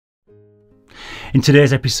In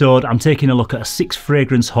today's episode, I'm taking a look at a 6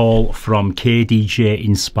 fragrance haul from KDJ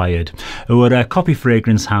Inspired, who are a copy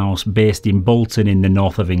fragrance house based in Bolton in the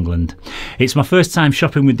north of England. It's my first time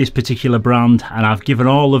shopping with this particular brand, and I've given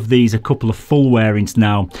all of these a couple of full wearings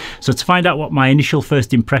now. So to find out what my initial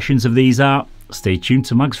first impressions of these are, stay tuned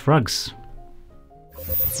to Mags Frags.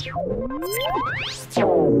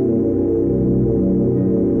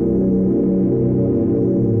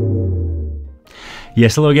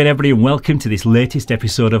 Yes, hello again everybody and welcome to this latest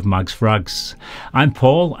episode of Mags Frags. I'm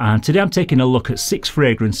Paul and today I'm taking a look at 6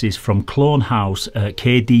 fragrances from Clone House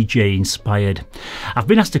KDJ Inspired. I've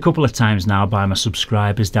been asked a couple of times now by my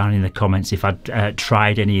subscribers down in the comments if I'd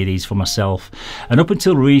tried any of these for myself, and up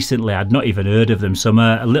until recently I'd not even heard of them, so I'm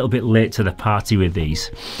a little bit late to the party with these.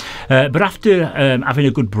 But after having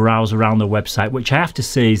a good browse around the website, which I have to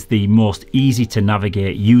say is the most easy to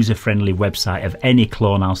navigate, user-friendly website of any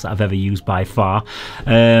Clone House that I've ever used by far,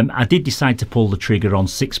 I did decide to pull the trigger on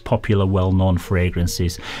 6 popular well-known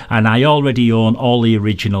fragrances, and I already own all the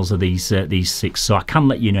originals of these 6, so I can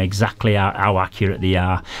let you know exactly how accurate they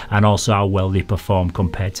are and also how well they perform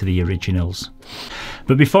compared to the originals.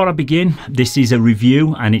 But before I begin, this is a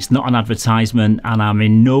review and it's not an advertisement, and I'm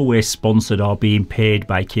in no way sponsored or being paid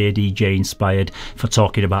by KDJ Inspired for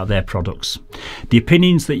talking about their products. The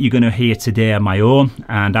opinions that you're going to hear today are my own,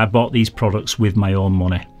 and I bought these products with my own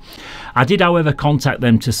money. I did, however, contact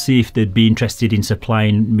them to see if they'd be interested in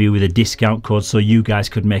supplying me with a discount code so you guys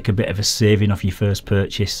could make a bit of a saving off your first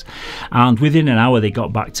purchase. And within an hour they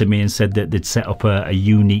got back to me and said that they'd set up a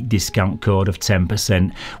unique discount code of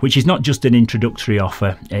 10%, which is not just an introductory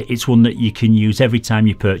offer, it's one that you can use every time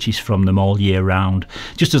you purchase from them all year round,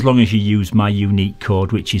 just as long as you use my unique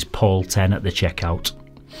code, which is Paul10 at the checkout.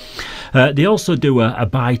 They also do a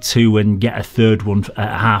buy 2 and get a third one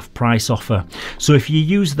at half price offer, so if you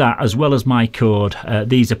use that as well as my code,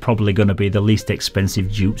 these are probably going to be the least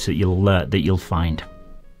expensive dupes that you'll find.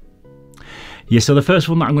 Yeah, so the first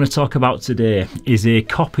one that I'm going to talk about today is a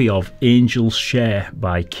copy of Angel's Share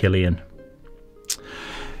by Kilian.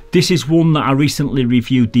 This is one that I recently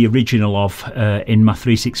reviewed the original of in my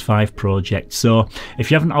 365 project, so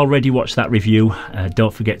if you haven't already watched that review,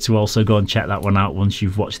 don't forget to also go and check that one out once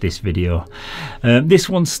you've watched this video. This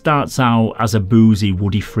one starts out as a boozy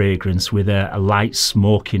woody fragrance with a light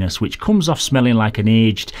smokiness which comes off smelling like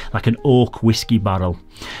an oak whiskey barrel,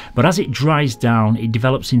 but as it dries down it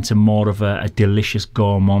develops into more of a delicious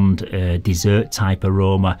gourmand dessert type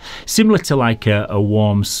aroma, similar to like a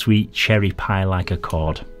warm sweet cherry pie like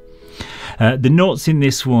accord. The notes in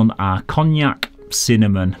this one are cognac,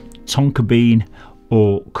 cinnamon, tonka bean,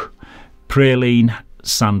 oak, praline,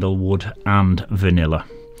 sandalwood and vanilla.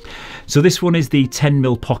 So this one is the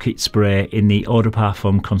 10ml pocket spray in the Eau de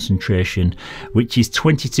Parfum concentration, which is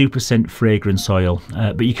 22% fragrance oil,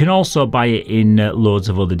 but you can also buy it in loads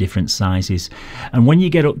of other different sizes. And when you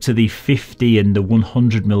get up to the 50 and the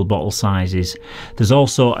 100ml bottle sizes, there's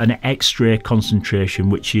also an extra concentration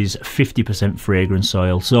which is 50% fragrance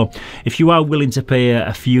oil. So if you are willing to pay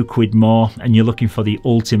a few quid more and you're looking for the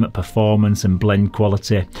ultimate performance and blend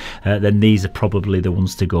quality, then these are probably the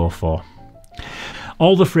ones to go for.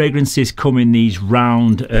 All the fragrances come in these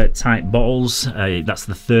round type bottles, that's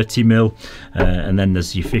the 30ml, and then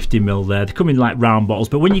there's your 50ml there. They come in like round bottles,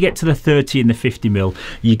 but when you get to the 30 and the 50ml,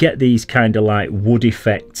 you get these kind of like wood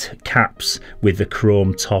effect caps with the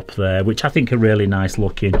chrome top there, which I think are really nice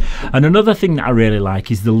looking. And another thing that I really like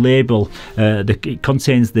is the label. It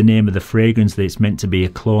contains the name of the fragrance that it's meant to be a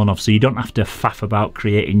clone of, so you don't have to faff about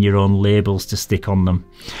creating your own labels to stick on them.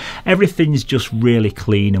 Everything's just really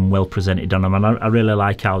clean and well presented on them, and I really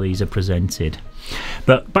like how these are presented.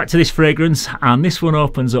 But back to this fragrance, and this one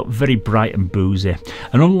opens up very bright and boozy,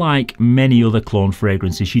 and unlike many other clone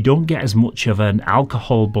fragrances, you don't get as much of an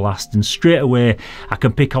alcohol blast, and straight away I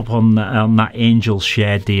can pick up on that Angel's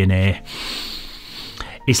Share DNA.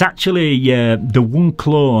 It's actually the one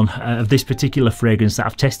clone of this particular fragrance that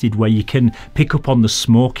I've tested where you can pick up on the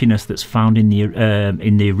smokiness that's found in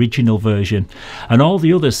the original version, and all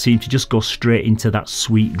the others seem to just go straight into that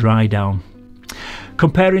sweet dry down.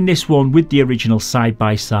 Comparing this one with the original side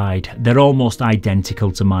by side, they're almost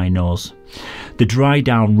identical to my nose. The dry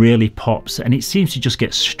down really pops, and it seems to just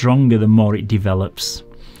get stronger the more it develops.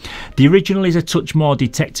 The original is a touch more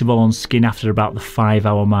detectable on skin after about the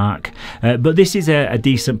 5-hour mark, but this is a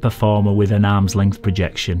decent performer with an arm's length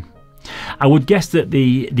projection. I would guess that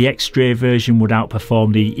the extra version would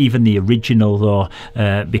outperform even the original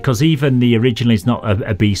though, because even the original is not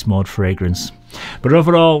a beast mode fragrance. But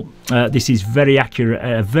overall, this is very accurate,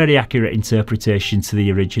 a very accurate interpretation to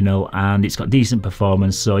the original, and it's got decent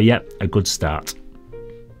performance, so yeah, a good start.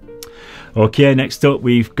 Okay, next up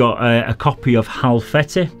we've got a copy of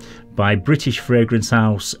HALFETI by British fragrance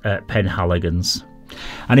house Penhaligon's.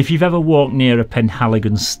 And if you've ever walked near a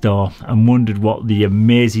Penhaligon's store and wondered what the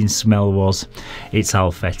amazing smell was, it's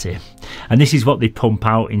HALFETI. And this is what they pump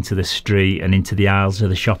out into the street and into the aisles of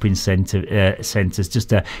the shopping centres just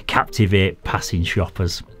to captivate passing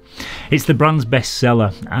shoppers. It's the brand's best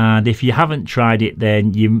seller, and if you haven't tried it,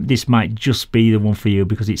 then this might just be the one for you,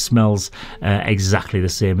 because it smells exactly the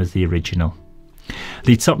same as the original.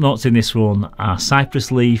 The top notes in this one are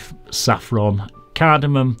cypress leaf, saffron,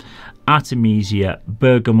 cardamom, artemisia,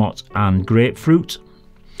 bergamot and grapefruit.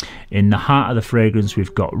 In the heart of the fragrance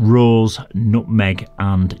we've got rose, nutmeg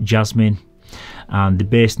and jasmine. And the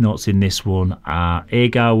base notes in this one are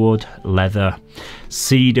agar wood, leather,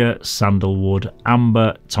 cedar, sandalwood,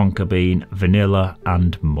 amber, tonka bean, vanilla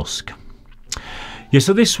and musk. Yeah,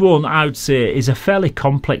 so this one I would say is a fairly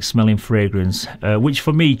complex smelling fragrance, which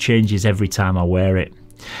for me changes every time I wear it.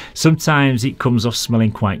 Sometimes it comes off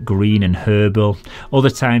smelling quite green and herbal, other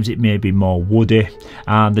times it may be more woody,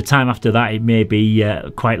 and the time after that it may be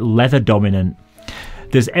quite leather dominant.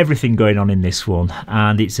 There's everything going on in this one,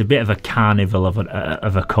 and it's a bit of a carnival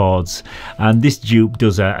of accords, and this dupe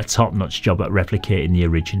does a top-notch job at replicating the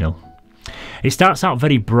original. It starts out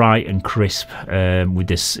very bright and crisp with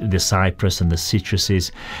the cypress and the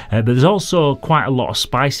citruses, but there's also quite a lot of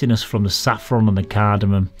spiciness from the saffron and the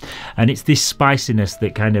cardamom, and it's this spiciness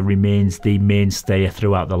that kind of remains the mainstay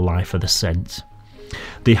throughout the life of the scent.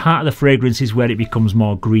 The heart of the fragrance is where it becomes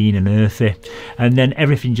more green and earthy, and then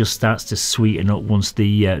everything just starts to sweeten up once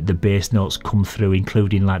the base notes come through,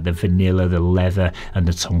 including like the vanilla, the leather and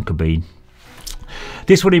the tonka bean.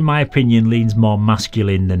 This one in my opinion leans more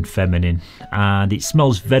masculine than feminine, and it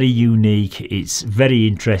smells very unique, it's very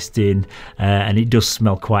interesting, and it does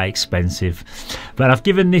smell quite expensive. But I've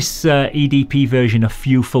given this EDP version a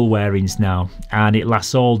few full wearings now, and it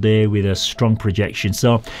lasts all day with a strong projection,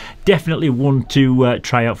 so definitely one to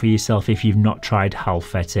try out for yourself if you've not tried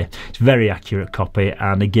HALFETI. It's a very accurate copy,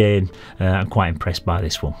 and again I'm quite impressed by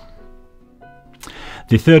this one.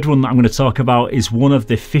 The third one that I'm going to talk about is one of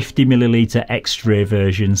the 50ml X-ray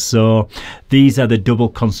versions. So these are the double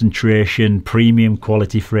concentration premium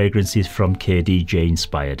quality fragrances from KDJ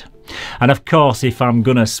Inspired. And of course, if I'm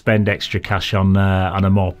going to spend extra cash on a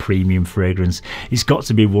more premium fragrance, it's got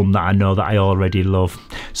to be one that I know that I already love.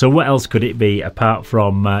 So what else could it be apart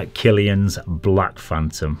from Kilian's Black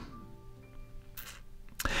Phantom?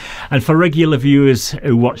 And for regular viewers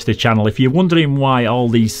who watch the channel, if you're wondering why all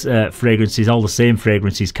these fragrances, all the same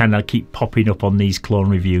fragrances, kind of keep popping up on these clone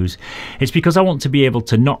reviews, it's because I want to be able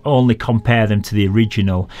to not only compare them to the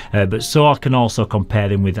original, but so I can also compare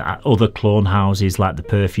them with other clone houses like the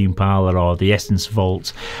Perfume Parlour or the Essence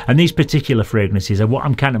Vault. And these particular fragrances are what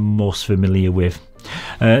I'm kind of most familiar with.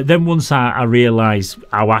 Then once I realise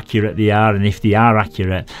how accurate they are, and if they are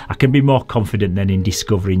accurate, I can be more confident then in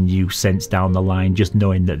discovering new scents down the line, just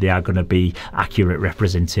knowing that they are going to be accurate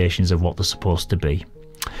representations of what they're supposed to be.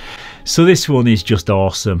 So this one is just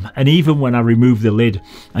awesome, and even when I remove the lid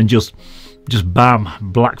and just bam,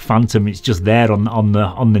 Black Phantom, it's just there on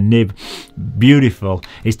the nib, beautiful.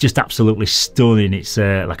 It's just absolutely stunning. It's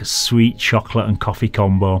like a sweet chocolate and coffee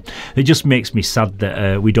combo. It just makes me sad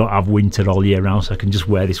that we don't have winter all year round, so I can just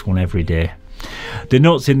wear this one every day. The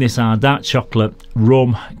notes in this are dark chocolate,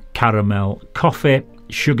 rum, caramel, coffee,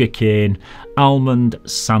 sugar cane, almond,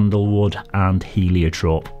 sandalwood and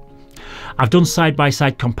heliotrope. I've done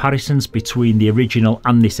side-by-side comparisons between the original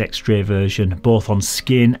and this X-ray version, both on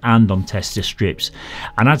skin and on tester strips,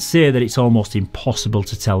 and I'd say that it's almost impossible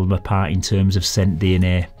to tell them apart in terms of scent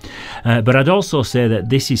DNA. But I'd also say that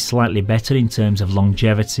this is slightly better in terms of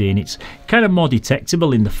longevity, and it's kind of more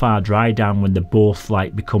detectable in the far dry down when they both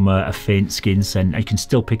like become a faint skin scent. You can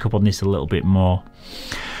still pick up on this a little bit more.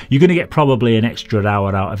 You're going to get probably an extra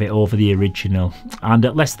hour out of it over the original, and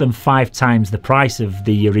at less than 5 times the price of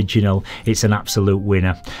the original, it's an absolute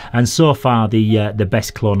winner, and so far the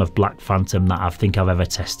best clone of Black Phantom that I think I've ever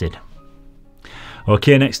tested.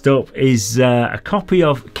 Okay, next up is a copy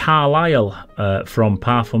of Carlisle from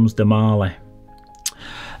Parfums de Marly.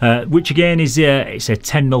 Which again is it's a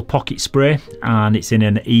 10ml pocket spray, and it's in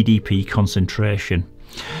an EDP concentration.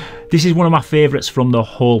 This is one of my favourites from the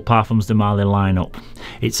whole Parfums de Marly lineup.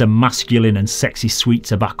 It's a masculine and sexy sweet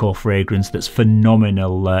tobacco fragrance that's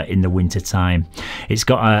phenomenal in the winter time. It's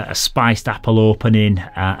got a spiced apple opening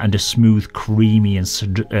and a smooth, creamy and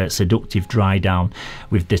seductive dry down,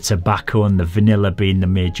 with the tobacco and the vanilla being the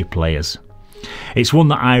major players. It's one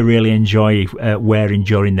that I really enjoy wearing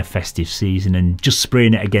during the festive season, and just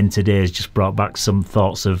spraying it again today has just brought back some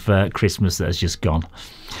thoughts of Christmas that has just gone.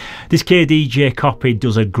 This KDJ copy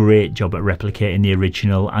does a great job at replicating the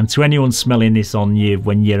original, and to anyone smelling this on you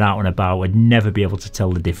when you're out and about would never be able to tell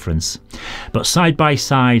the difference. But side by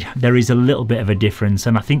side there is a little bit of a difference,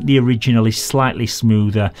 and I think the original is slightly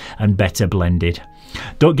smoother and better blended.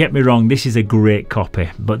 Don't get me wrong, this is a great copy,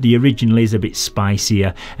 but the original is a bit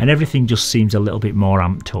spicier and everything just seems a little bit more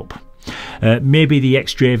amped up. Maybe the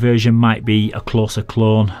extra version might be a closer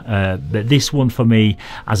clone, but this one for me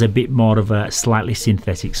has a bit more of a slightly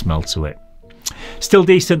synthetic smell to it. Still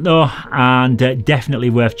decent though, and definitely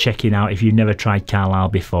worth checking out if you've never tried Carlisle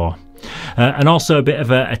before. And also a bit of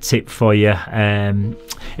a tip for you,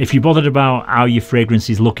 if you're bothered about how your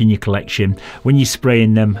fragrances look in your collection, when you're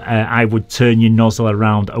spraying them, I would turn your nozzle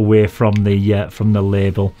around away from the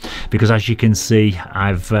label, because as you can see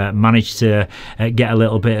I've managed to get a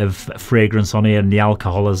little bit of fragrance on here, and the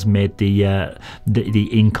alcohol has made the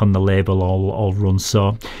ink on the label all run.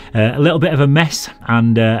 So a little bit of a mess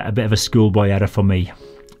and a bit of a schoolboy error for me.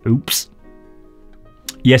 Oops.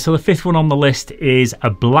 Yeah, so the fifth one on the list is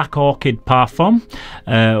a Black Orchid Parfum,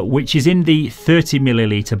 which is in the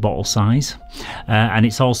 30ml bottle size, and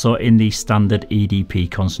it's also in the standard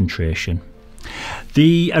EDP concentration.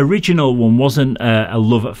 The original one wasn't a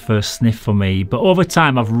love at first sniff for me, but over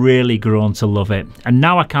time I've really grown to love it, and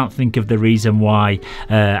now I can't think of the reason why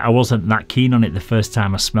I wasn't that keen on it the first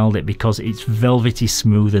time I smelled it, because it's velvety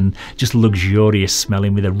smooth and just luxurious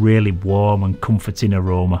smelling with a really warm and comforting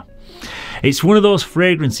aroma. It's one of those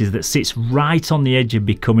fragrances that sits right on the edge of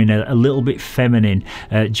becoming a little bit feminine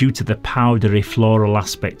due to the powdery floral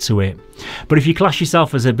aspect to it. But if you class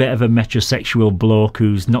yourself as a bit of a metrosexual bloke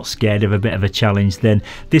who's not scared of a bit of a challenge, then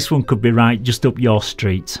this one could be right just up your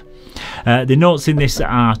street. The notes in this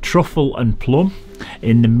are truffle and plum.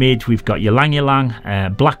 In the mid we've got ylang ylang,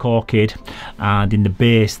 black orchid, and in the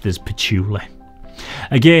base there's patchouli.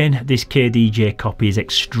 Again, this KDJ copy is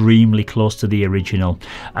extremely close to the original,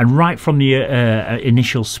 and right from the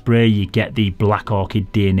initial spray you get the black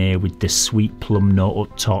orchid DNA with the sweet plum note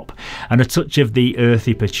up top and a touch of the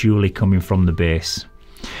earthy patchouli coming from the base.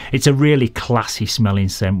 It's a really classy smelling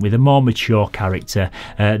scent with a more mature character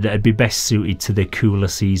that would be best suited to the cooler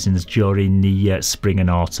seasons during the spring and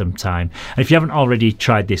autumn time. And if you haven't already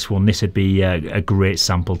tried this one, this would be a great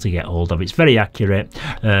sample to get hold of. It's very accurate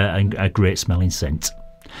and a great smelling scent.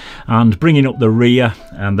 And bringing up the rear,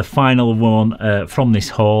 and the final one from this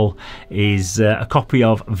haul is a copy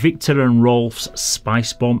of Victor & Rolf's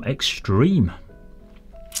Spice Bomb Extreme.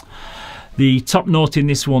 The top note in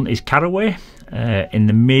this one is caraway. In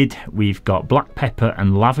the mid we've got black pepper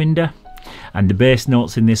and lavender, and the base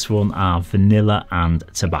notes in this one are vanilla and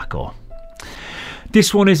tobacco.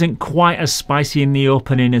 This one isn't quite as spicy in the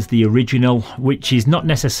opening as the original, which is not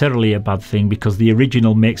necessarily a bad thing because the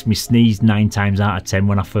original makes me sneeze 9 times out of 10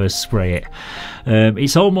 when I first spray it.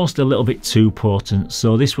 It's almost a little bit too potent,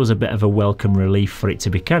 so this was a bit of a welcome relief for it to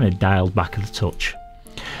be kind of dialed back a touch.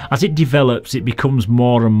 As it develops, it becomes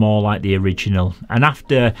more and more like the original, and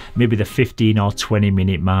after maybe the 15 or 20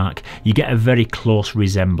 minute mark you get a very close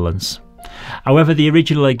resemblance. However, the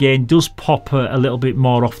original again does pop a little bit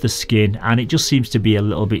more off the skin, and it just seems to be a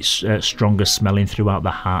little bit stronger smelling throughout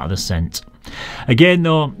the heart of the scent. Again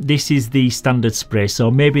though, this is the standard spray, so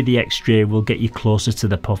maybe the extra will get you closer to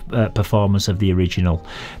the performance of the original,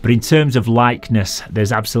 but in terms of likeness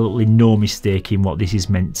there's absolutely no mistaking what this is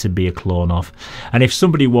meant to be a clone of. And if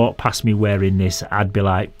somebody walked past me wearing this, I'd be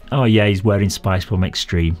like, oh yeah, he's wearing Spice Bomb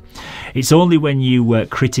Extreme. It's only when you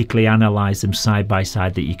critically analyse them side by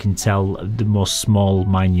side that you can tell the most small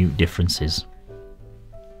minute differences.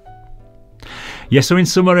 Yeah, so in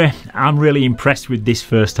summary, I'm really impressed with this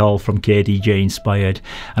first haul from KDJ Inspired,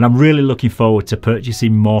 and I'm really looking forward to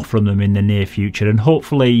purchasing more from them in the near future and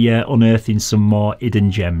hopefully unearthing some more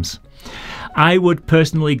hidden gems. I would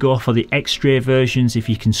personally go for the extra versions if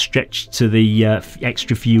you can stretch to the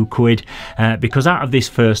extra few quid, because out of this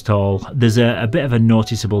first haul there's a bit of a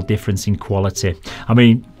noticeable difference in quality. I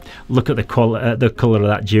mean, look at the colour of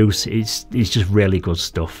that juice, it's just really good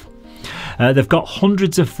stuff. They've got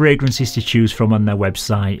hundreds of fragrances to choose from on their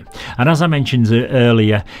website, and as I mentioned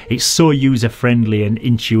earlier, it's so user friendly and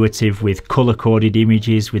intuitive with colour coded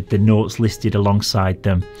images with the notes listed alongside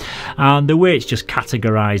them, and the way it's just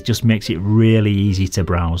categorised just makes it really easy to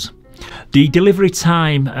browse. The delivery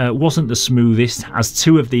time wasn't the smoothest, as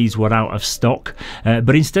 2 of these were out of stock,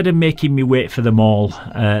 but instead of making me wait for them all,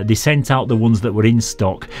 they sent out the ones that were in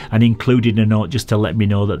stock and included a note just to let me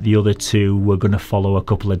know that the other 2 were going to follow a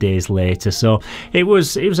couple of days later. So it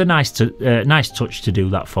was a nice touch to do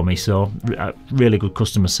that for me, so really good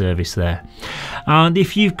customer service there. And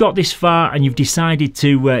if you've got this far and you've decided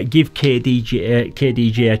to give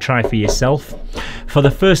KDJ a try for yourself, for the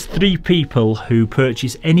first 3 people who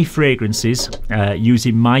purchase any fragrances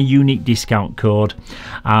using my unique discount code,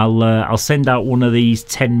 I'll send out one of these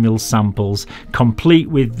 10ml samples, complete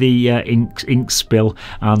with the ink spill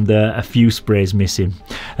and a few sprays missing.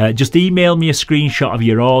 Just email me a screenshot of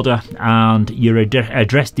your order and your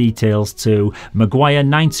address details to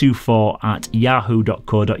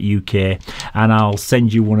maguire924@yahoo.co.uk, and I'll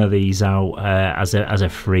send you one of these out as a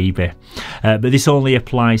freebie. But this only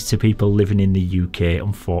applies to people living in the UK,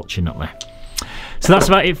 unfortunately. So that's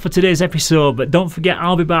about it for today's episode, but don't forget,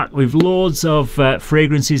 I'll be back with loads of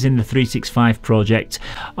fragrances in the 365 project,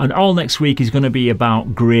 and all next week is going to be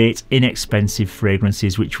about great inexpensive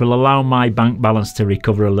fragrances which will allow my bank balance to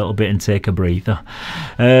recover a little bit and take a breather.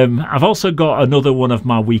 I've also got another one of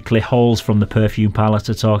my weekly hauls from the perfume parlour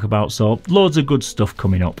to talk about, so loads of good stuff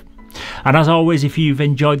coming up. And as always, if you've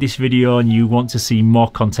enjoyed this video and you want to see more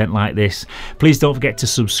content like this, please don't forget to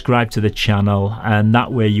subscribe to the channel, and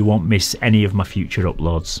that way you won't miss any of my future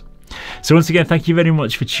uploads. So once again, thank you very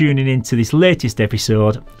much for tuning in to this latest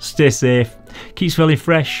episode. Stay safe, keep smelling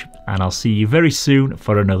fresh, and I'll see you very soon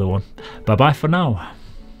for another one. Bye bye for now.